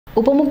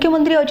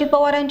उपमुख्यमंत्री अजित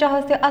पवार यांच्या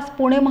हस्ते आज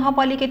पुणे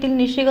महापालिकेतील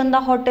निशिगंधा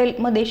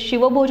हॉटेलमध्ये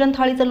शिवभोजन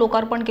थाळीचं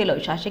लोकार्पण केलं।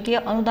 शासकीय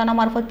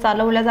अनुदानामार्फत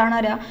चालवल्या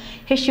जाणाऱ्या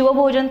हे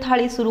शिवभोजन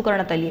थाळी सुरू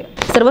करण्यात आली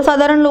आहे।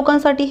 सर्वसाधारण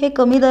लोकांसाठी हे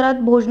कमी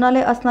दरात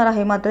भोजनालय असणार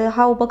आहे। मात्र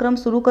हा उपक्रम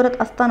सुरू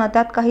करत असताना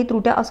त्यात काही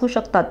त्रुट्या असू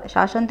शकतात।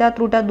 शासन त्या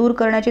त्रुट्या दूर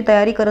करण्याची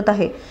तयारी करत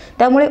आहे।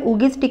 त्यामुळे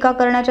उगीच टीका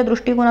करण्याच्या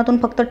दृष्टिकोनातून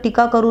फक्त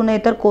टीका करू नये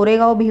तर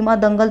कोरेगाव भीमा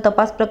दंगल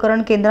तपास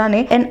प्रकरण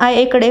केंद्राने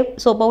NIA कडे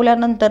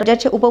सोपवल्यानंतर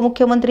ज्याचे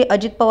उपमुख्यमंत्री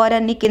अजित पवार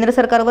यांनी केंद्र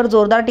सरकारवर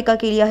जोरदार टीका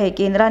केली आहे।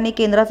 केंद्राने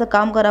केंद्राचं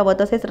काम करावं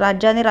तसेच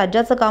राज्याने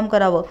राज्याचं काम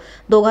करावं,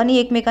 दोघांनी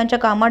एकमेकांच्या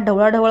कामात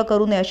ढवळाढवळ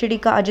करू नये अशी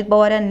टीका अजित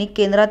पवार यांनी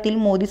केंद्रातील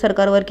मोदी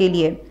सरकारवर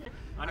केली आहे।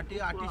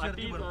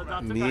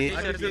 मी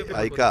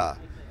ऐका,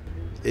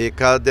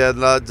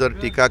 एखाद्याला जर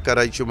टीका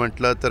करायची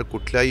म्हटलं तर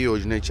कुठल्याही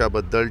योजनेच्या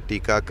बद्दल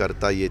टीका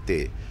करता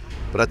येते।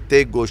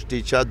 प्रत्येक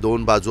गोष्टीच्या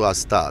दोन बाजू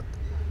असतात।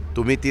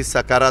 तुम्ही ती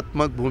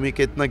सकारात्मक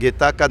भूमिकेतनं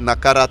घेता का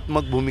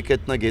नकारात्मक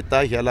भूमिकेतनं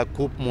घेता ह्याला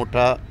खूप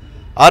मोठा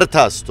अर्थ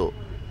असतो।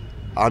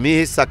 आम्ही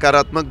हे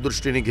सकारात्मक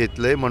दृष्टीने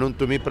घेतले म्हणून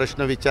तुम्ही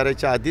प्रश्न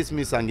विचारायच्या आधीच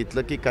मी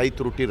सांगितलं की काही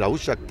त्रुटी राहू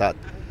शकतात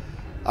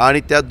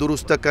आणि त्या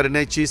दुरुस्त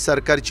करण्याची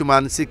सरकारची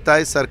मानसिकता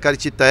आहे,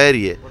 सरकारची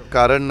तयारी आहे।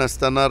 कारण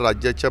नसताना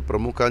राज्याच्या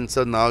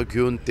प्रमुखांचं नाव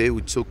घेऊन ते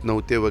उत्सुक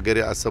नव्हते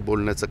वगैरे असं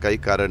बोलण्याचं काही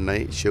कारण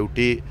नाही।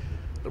 शेवटी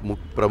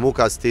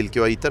प्रमुख असतील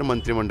किंवा इतर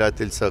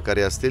मंत्रिमंडळातील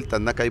सहकारी असतील,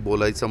 त्यांना काही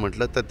बोलायचं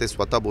म्हटलं तर ते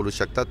स्वतः बोलू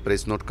शकतात,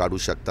 प्रेस नोट काढू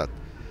शकतात।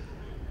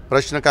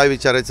 प्रश्न काय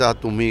विचारायचा हा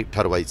तुम्ही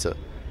ठरवायचं।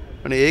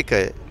 पण एक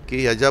आहे की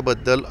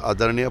ह्याच्याबद्दल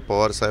आदरणीय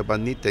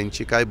पवारसाहेबांनी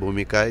त्यांची काय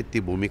भूमिका आहे ती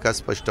भूमिका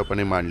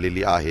स्पष्टपणे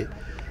मांडलेली आहे।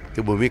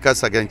 ती भूमिका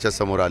सगळ्यांच्या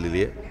समोर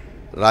आलेली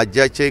आहे।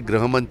 राज्याचे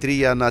गृहमंत्री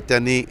या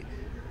नात्याने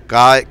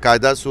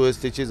कायदा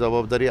सुव्यवस्थेची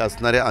जबाबदारी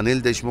असणाऱ्या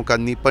अनिल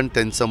देशमुखांनी पण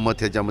त्यांचं मत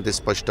ह्याच्यामध्ये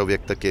स्पष्ट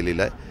व्यक्त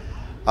केलेलं आहे।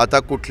 आता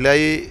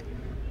कुठल्याही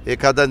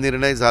एखादा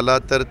निर्णय झाला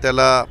तर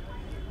त्याला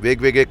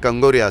वेगवेगळे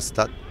कंगोरे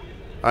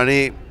असतात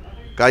आणि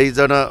काही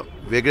जण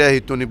वेगळ्या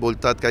हेतूने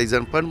बोलतात, काही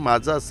जण, पण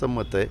माझं असं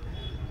मत आहे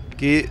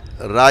की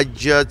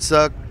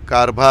राज्याचा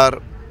कारभार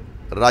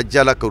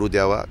राज्याला करू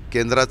द्यावा,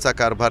 केंद्राचा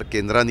कारभार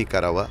केंद्राने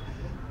करावा।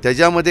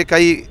 त्याच्यामध्ये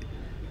काही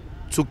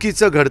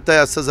चुकीचं घडतंय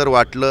असं जर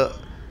वाटलं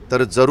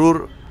तर जरूर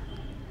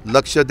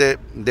लक्ष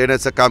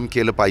देण्याचं काम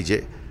केलं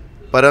पाहिजे।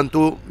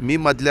 परंतु मी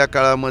मधल्या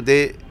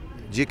काळामध्ये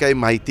जी काही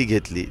माहिती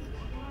घेतली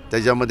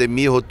त्याच्यामध्ये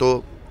मी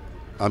होतो,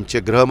 आमचे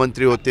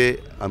गृहमंत्री होते,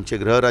 आमचे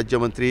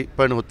गृहराज्यमंत्री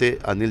पण होते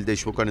अनिल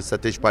देशमुख आणि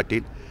सतेज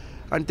पाटील,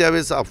 आणि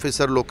त्यावेळेस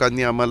ऑफिसर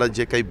लोकांनी आम्हाला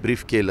जे काही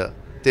ब्रीफ केलं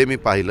ते मी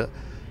पाहिलं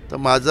तर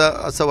माझं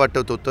असं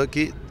वाटत होतं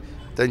की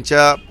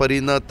त्यांच्या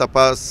परीनं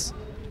तपास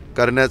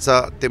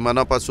करण्याचा ते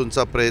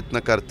मनापासूनचा प्रयत्न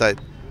करतायत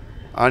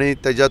आणि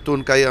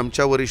त्याच्यातून काही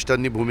आमच्या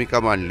वरिष्ठांनी भूमिका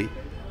मांडली।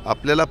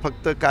 आपल्याला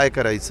फक्त काय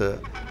करायचं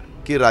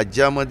की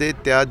राज्यामध्ये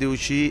त्या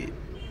दिवशी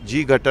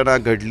जी घटना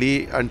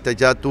घडली आणि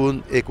त्याच्यातून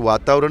एक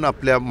वातावरण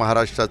आपल्या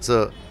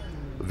महाराष्ट्राचं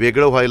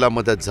वेगळं व्हायला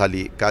मदत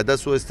झाली, कायदा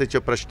सुव्यवस्थेचे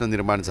प्रश्न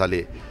निर्माण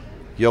झाले,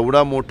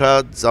 एवढा मोठा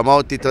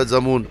जमाव तिथं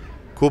जमून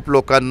खूप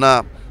लोकांना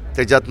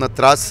त्याच्यातनं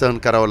त्रास सहन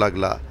करावा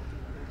लागला,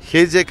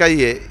 हे जे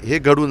काही आहे हे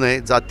घडू नये,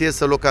 जातीय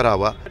सलोखा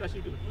राहावा।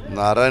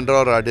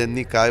 नारायणराव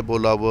राणेंनी काय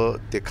बोलावं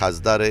ते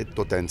खासदार आहे,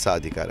 तो त्यांचा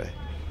अधिकार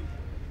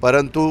आहे।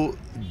 परंतु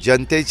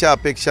जनतेच्या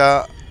अपेक्षा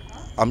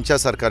आमच्या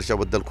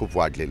सरकारच्याबद्दल खूप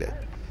वाढलेल्या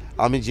आहेत।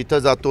 आम्ही जिथं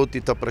जातो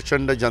तिथं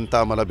प्रचंड जनता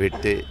आम्हाला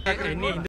भेटते।